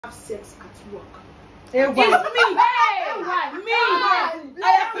have sex at work. Hey, It's me. me. I am mine.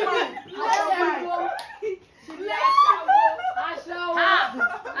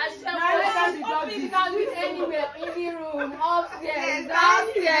 Anywhere in the room, upstairs,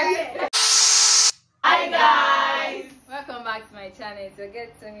 downstairs. Hi guys! Welcome back to my channel. So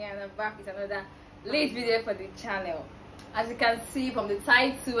get to me and I'm back with another late video for the channel. As you can see from the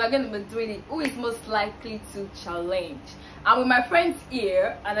title, we're going to be doing it. Who is most likely to challenge? I'm with my friends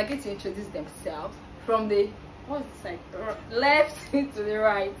here and I get to introduce themselves from the left to the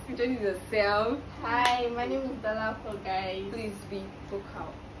right. Introduce yourself. Hi, my name is Dalapo, guys. Please be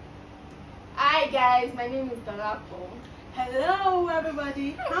vocal. Hi guys, my name is Dalapo. Hello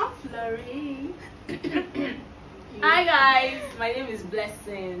everybody, I'm Flurry. Hi guys, my name is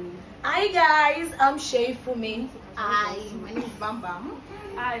Blessing. Hi guys, I'm Sheifumi. Hi, my name is Bam Bam.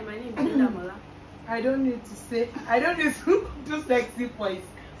 Hi, my name is Damola. I don't need to say. I don't need to do sexy voice.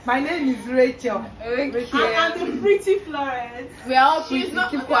 My name is Rachel. Okay. I'm the pretty Florence. We are all pretty.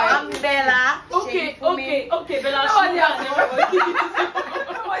 Keep quiet. I'm Bella. Okay, Bella.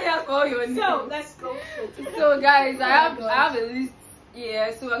 Nobody has called your name. So let's go. So guys, I have a list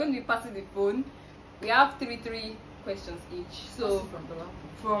here. So we're going to be passing the phone. We have three questions each. So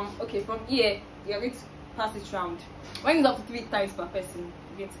from here, we are going to pass it round. When it's up to 3 times per person,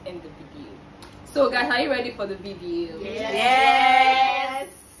 we're going to end the video. So guys, are you ready for the video? Yes.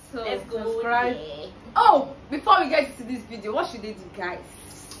 So Let's go. subscribe. Oh, before we get to this video, what should they do, guys?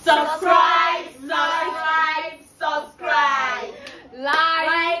 Subscribe.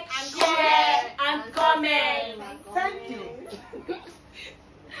 Like, share, and comment. Thank you.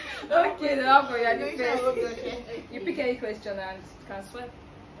 Okay, then I'll go. Yeah, the first. You pick any question and you can swipe.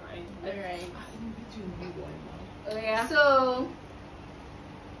 Alright. Oh yeah. So,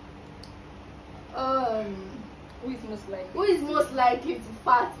 Who is most likely? who is most likely to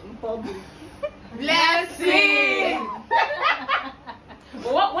fart in public? Blessing.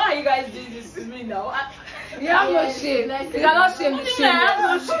 Why are you guys doing this to me now? You have no shame. You cannot shame the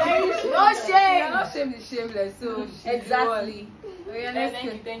shameless. No You shame. cannot shame the shameless. So Exactly. Oh yeah, Thank next you,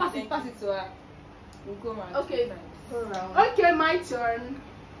 question. thank you. Pass it to her. We'll go round. Okay. Go round. Okay, my turn.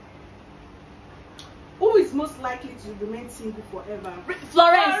 Who is most likely to remain single forever?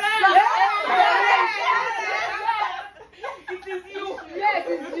 Florence. It is you. Yes,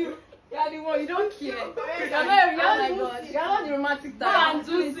 it's you. You are the one. You don't care. You're not the romantic type. And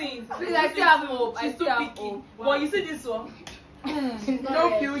do things. Please, I still have hope. I She's too still have picky. hope. But you see this one?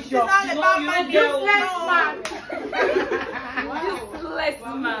 No future. It's all about my useless man. Useless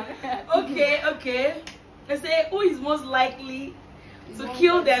man. Okay. Let's say who is most likely to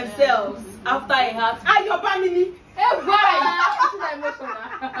kill themselves after a heart? Your family. Hey, why? She's emotional.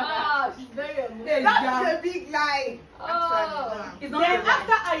 Oh, she's very emotional. That's a big lie. Oh. It's Then not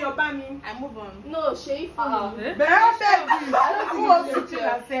after Ayobami, I move on. No, Shei for me. Who was teaching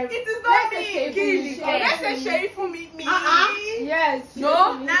herself? it is not me. Kill it. Let's say Sheifumi. Me. Yes.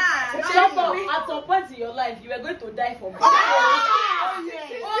 No. Nah. At some point in your life, you were going to die for me. Oh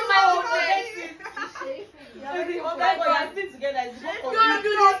my goodness. Oh my God, you are still together. It's not for Don't you. do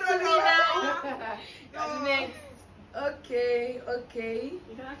this to me now. Next. Okay.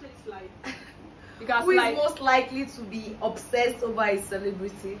 You can actually slide. You can Who is slide. most likely to be obsessed over a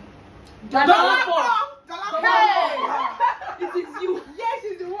celebrity? Dalapo. It is you. Yes,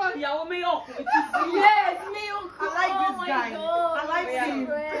 it's the one. Ìyàwó Mayor. It is you. Yes, me. I like this guy. I like him.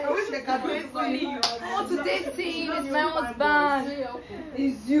 I wish they could do it for you. I want to date him. It's my husband.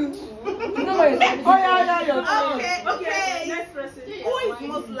 It's you. No worries. Okay. Next person. Who is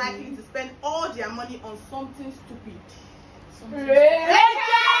most likely to spend all their money on something stupid?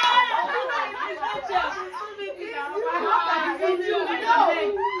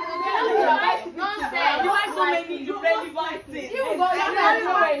 You buy so many irrelevant things.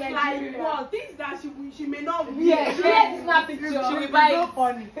 Things that she may not wear. Yes, snap picture. She will buy So it.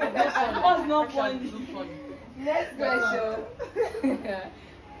 funny. What's not funny? Next question.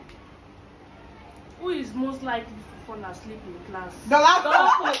 Who is most likely to fall asleep in class? The last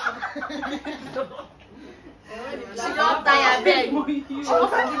She don't tire bed.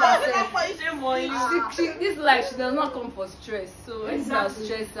 This life, she does not come for stress. So when she has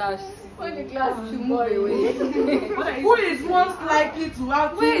stress her, When the class she is move away. Who is most likely to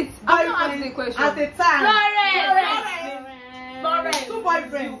have Wait, two I'm not asking the boyfriends question. at a time? Florence. Two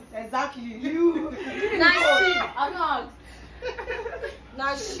boyfriends. Exactly. You. I'm not.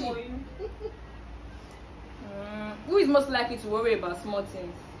 Not she. Who is most likely to worry about small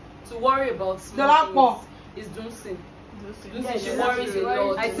things? To worry about small Dalapo. things is Dunsin. Yes, She worries a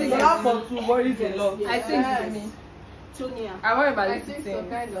lot. I think The last one too worries a lot. I think it's me. Tonia. I worry about I little think so, things.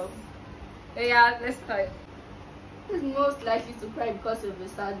 kind of. Yeah, let's start. Who's most likely to cry because of a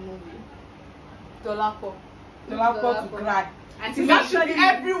sad movie? Dolapo. Dolapo to cry. I think that should be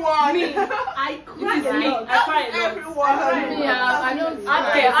everyone. Me. I cry a lot. I cry a lot. Everyone. Yeah, I know.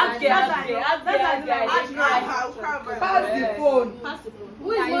 Pass the phone. Pass the phone.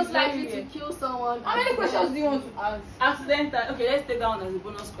 Who is Yeah, most it's likely very to kill someone? How many questions do you want to ask? Accidental. Okay, let's take that one as a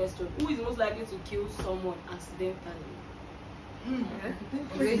bonus question. Who is most likely to kill someone accidentally?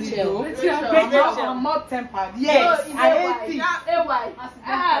 Rachel. I'm not tempered. Yes, No, I hate it. AY.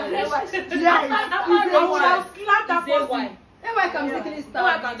 Yes, Slap that person. Everybody can basically No, I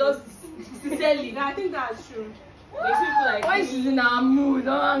start. can just sincerely. I think that's true. There's people like Why she's in our mood,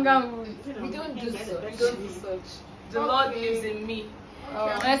 don't anger mood. We don't do such. We don't do such. The Lord lives in me.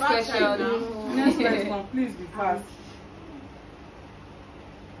 Next question. Next question, please be fast.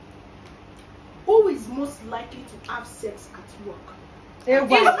 Who is most likely to have sex at work? AY.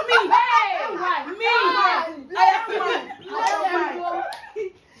 It's me. Hey! Me.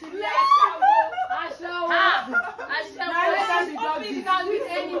 You can do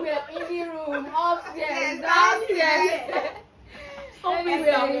it anywhere, in the room, upstairs, downstairs.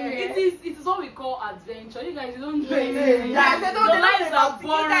 It is what we call adventure. You guys don't do anything. Yeah, they don't Your know lives are about it. You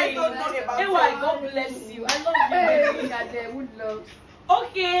guys boring. don't know about Anyway, it. God bless you. I love you. Would love.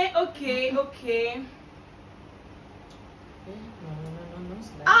 Okay.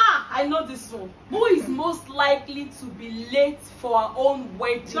 I know this one. Who is most likely to be late for our own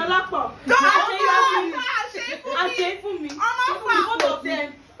wedding? Dolapo. And Shame me. Both of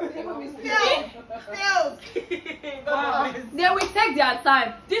them. They will take their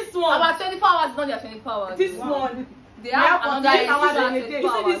time. This one. About 24 hours, not their 24 hours. This one. They have another 48 hours extra in a day. 24 You see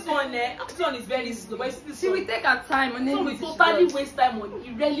hours. this one, this one is very slow. But you see this She one. will take her time and then So we she totally does. waste time on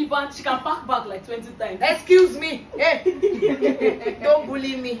irrelevant. She can pack back like 20 times. Excuse me. Hey. Don't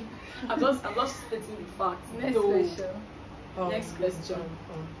bully me. I'm just stating the fact. Next So, question. Next question.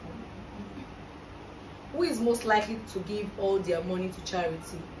 Who is most likely to give all their money to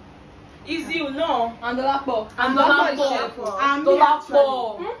charity? Is you know? And Dolapo. And Dolapo is Dolapo. careful. And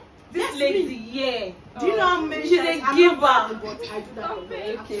Dolapo. This lady, yeah. Do you know how many She's times a I'm giver. not bad, but I do that.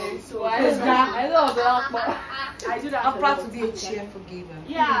 Okay, so I love Dolapo. I do that. I'm proud to be a cheerful giver.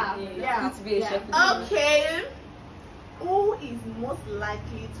 Yeah. Good to be a chef. Okay. Who is most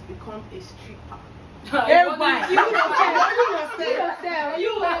likely to become a stripper? AY.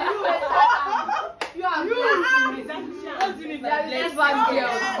 You are Let's find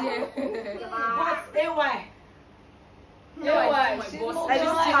girls. But AY. I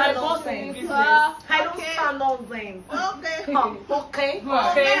don't stand nonsense. I don't stand nonsense. Okay.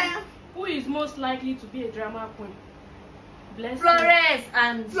 Okay. Who is most likely to be a drama queen? Bless Florence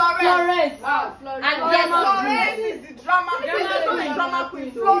and Florence. Florence. And Florence is the drama queen. Drama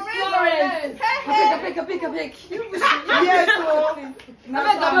queen. Florence. Pick. Yes, so. Answer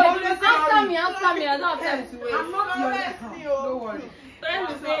me. I don't have time to wait. I'm not Florence. Don't worry.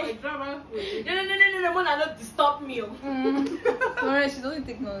 Friends say drama queen. No, Mona, don't disturb me. Florence, she doesn't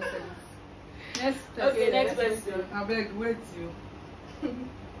take nonsense. Next question. Okay, next question. I beg, wait you.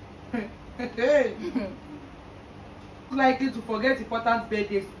 Hey. Likely to forget important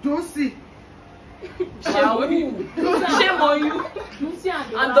birthdays. Josie. Shame on you.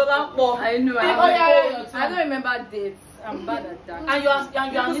 And Dolapo. I know. I don't remember dates. I'm bad at that. And you are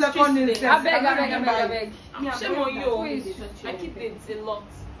Who's second name? history. I beg. Shame on Who you. is I keep dates a lot.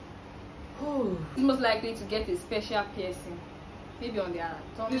 who's most likely to get a special piercing? Maybe on their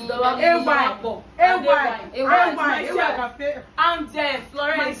tummy. It's Dolapo. AY. And Florence. Yes,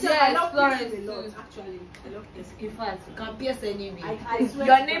 Florence. Actually, I love this. in fact, you can pierce anywhere. I swear.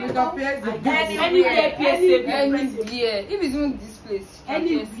 Your name We comes can pierce the Anywhere pierce Anywhere. If it's even this place. she can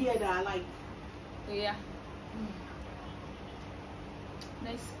pierce. Anywhere that I like. So, yeah.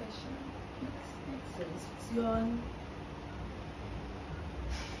 Next question. Question.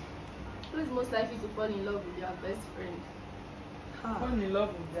 Who is most likely to fall in love with your best friend? Fall in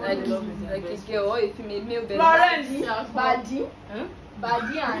love with them. Like a girl or a female male best Florence.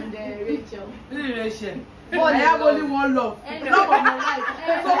 Badie and Rachel. Relation. I Fall in have love. only one love. And Love of my life.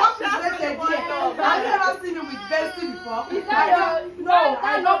 And- So what is rated here? I've never seen you with bestie before. Is that your- No, I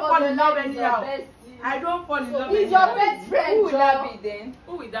don't fall in love is your anyhow. best- I don't fall in love He's your anyhow. best friend. Who would that Joe. be then?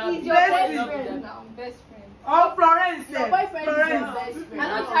 Who would that He's be? your Best best friend. friend now. Best friend. Oh, Florence. Your boyfriend is your Florence. best friend. I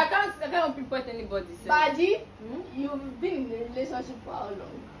can't pinpoint anybody. Sir. Badie, you've been in a relationship for how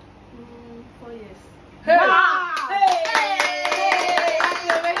long? 4 years. Hey.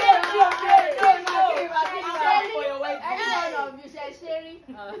 Any one of you share sharing?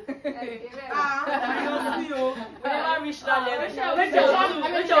 We never reached that level. Which one?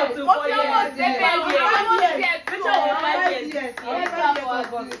 5 years. We're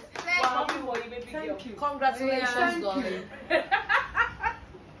happy for you, baby girl. Congratulations, darling.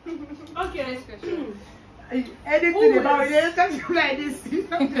 Okay. Next question. Anything about it, something like this. They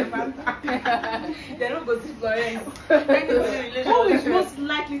don't go to Florence. Who is most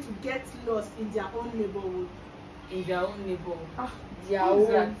likely to get lost in their own neighborhood? In their own neighborhood. Their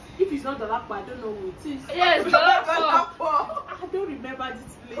own. If it's not the Lakpa, I don't know who it is. Yes, I don't remember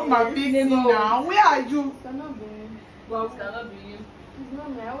this place. Come and pick me now. Where are you? Well, it cannot be you.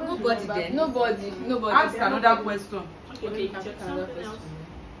 Nobody then. Nobody. Ask another question. Okay, you can check another question.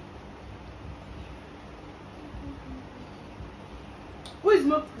 Who is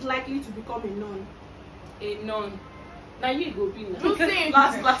most likely to become a nun? A nun. Now you go be now. Juicy.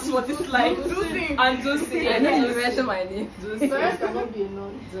 Last what it's like. Juicy. And Juicy. I need to mention my name. Parents cannot be a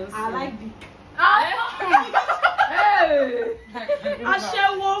nun. I like Dick. Hey!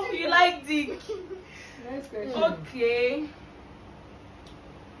 Ashewo, you like Dick. Next question. Okay.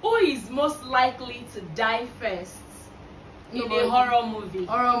 Who is most likely to die first in a horror movie?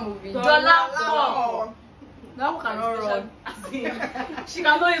 Horror movie. Dolapo. That one cannot run. She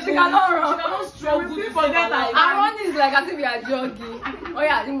cannot run. She cannot struggle to forget her life. And running is like as if you are jogging. Oh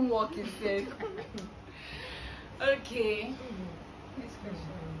yeah, I didn't walk instead. Okay.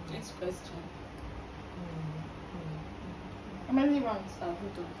 Next question. How many rounds have we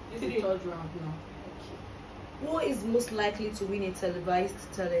done? This is the third round now. Who is most likely to win a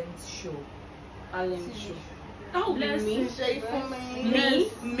televised talent show? Talent show. That would be me. Me.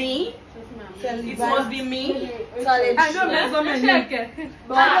 Me. Televised. It must be me. Talent I know show. there's so many.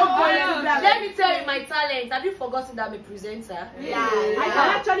 Let me tell you my talent. Have you forgotten that I'm a presenter? Yeah. I can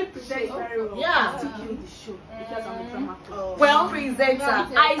actually present very well. Yeah. I still kill the show because I'm a drama queen. Well, presenter.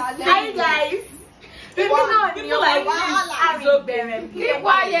 Hi guys. People like this. Keep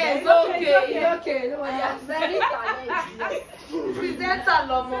quiet. It's okay. No, I'm very talented. Presenter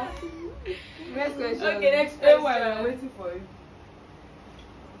Lomo. Next question. Okay, next Hey, question. while I'm waiting for you.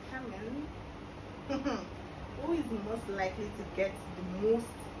 Who is most likely to get the most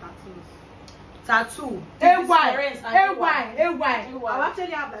tattoos? Tattoo. Florence and AY. I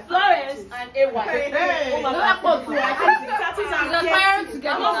actually have like Florence and AY. Hey. Oh my No, God. that's not true. tattoos and It's aspiring to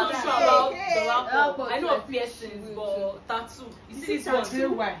get I'm not so sure about Hey. the lap. Hey. I know of piercings, but tattoo. You see this one?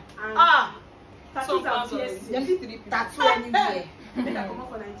 AY. and Ah, tattoos some and plans piercings. Just 3 people. Tattoo anywhere. Make I come up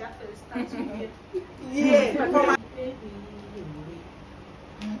for Naija first. Tattoo here. Yeah.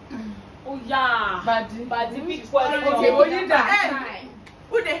 oh yeah. Badi. But the big question. Okay, what you done?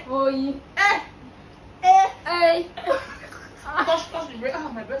 Who they? Oyi. Hey. Touch the breast. Ah,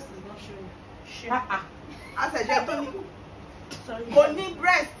 my breast is not showing. Shit. I said, Only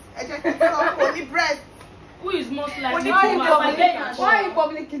breast. Only breast. Who is most likely Why to you masturbate? Why are you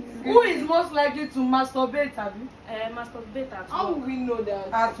public kids? Who is most likely to masturbate, Abi? Masturbate at How work. will we know that?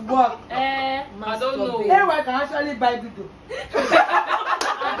 At work. I don't know. Masturbate. AY can actually buy Dudu.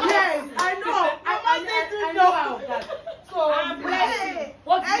 Yes, I know. I know how that. So, Hey.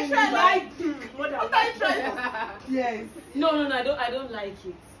 What do you mean by? What are you trying to yes. No, I don't like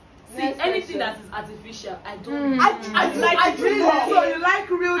it. See, Next anything question. that is artificial, I don't. I like it Really? raw. So you like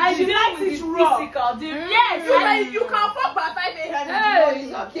real I G? like it raw. physical. Yes, Yes, you can fuck by 5 a.m. Hey,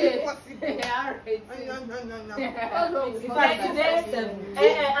 it's okay. Possible. Alright. No. What's wrong with Like you?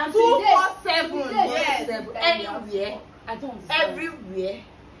 today, and 247. Yes. Yes. Anywhere. I don't understand. Everywhere.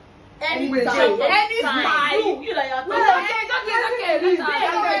 Anywhere. Anytime. Anytime. You like you're It's talking. okay. Let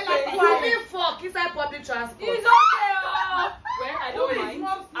her. You mean fuck inside public transport? It's okay. Well, I Who don't is mind.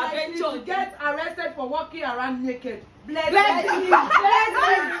 most likely to Adventure. get arrested for walking around naked? Bless him.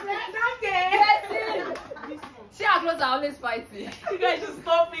 She and clothes are always fighting. You guys should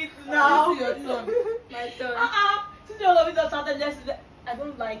stop it now. This is your turn. My turn. Since you all of it just started yesterday, I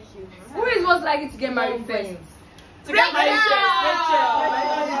don't like you. Who is most likely to get married first? To get married Rachel! Rachel.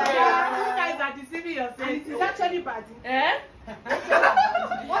 You guys are deceiving yourself. And it is actually bad. Eh?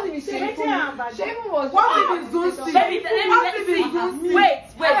 What if it's shameful? Shameful was. What if it's Zusi? Let me see. Wait.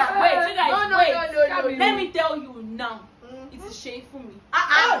 You guys, No. wait. Let me tell you now. It is shameful me.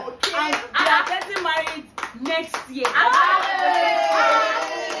 Okay. And they are getting married next year.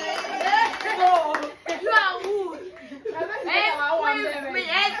 You are who? Excuse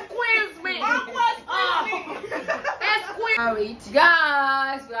me. Alright,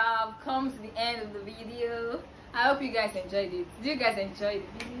 guys, we have come to the end of the video. I hope you guys enjoyed it. Did you guys enjoy the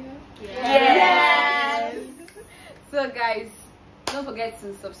video? Yes. So, guys, don't forget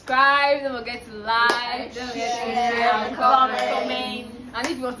to subscribe. Don't forget to like. Don't forget to share and comment. And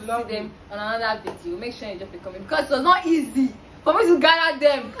if you want to see them on another video, make sure you drop a comment because it was not easy for me to gather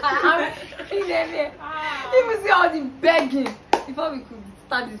them. I'm in them here. Even see all the begging before we could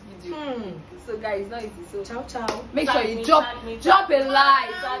start this video. So guys, it's not easy. So Ciao, ciao. make sure you drop a like.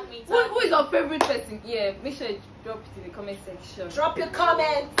 Who is your favorite person here? Make sure you drop it in the comment section. Drop your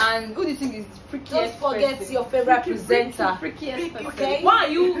comments. And who do you think is the freakiest? Don't forget person? your favorite presenter. Freakiest person. Okay. Why are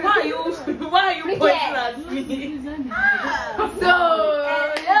you pointing at me? So,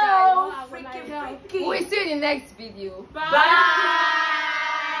 hello. Freaky. We'll see you in the next video. Bye.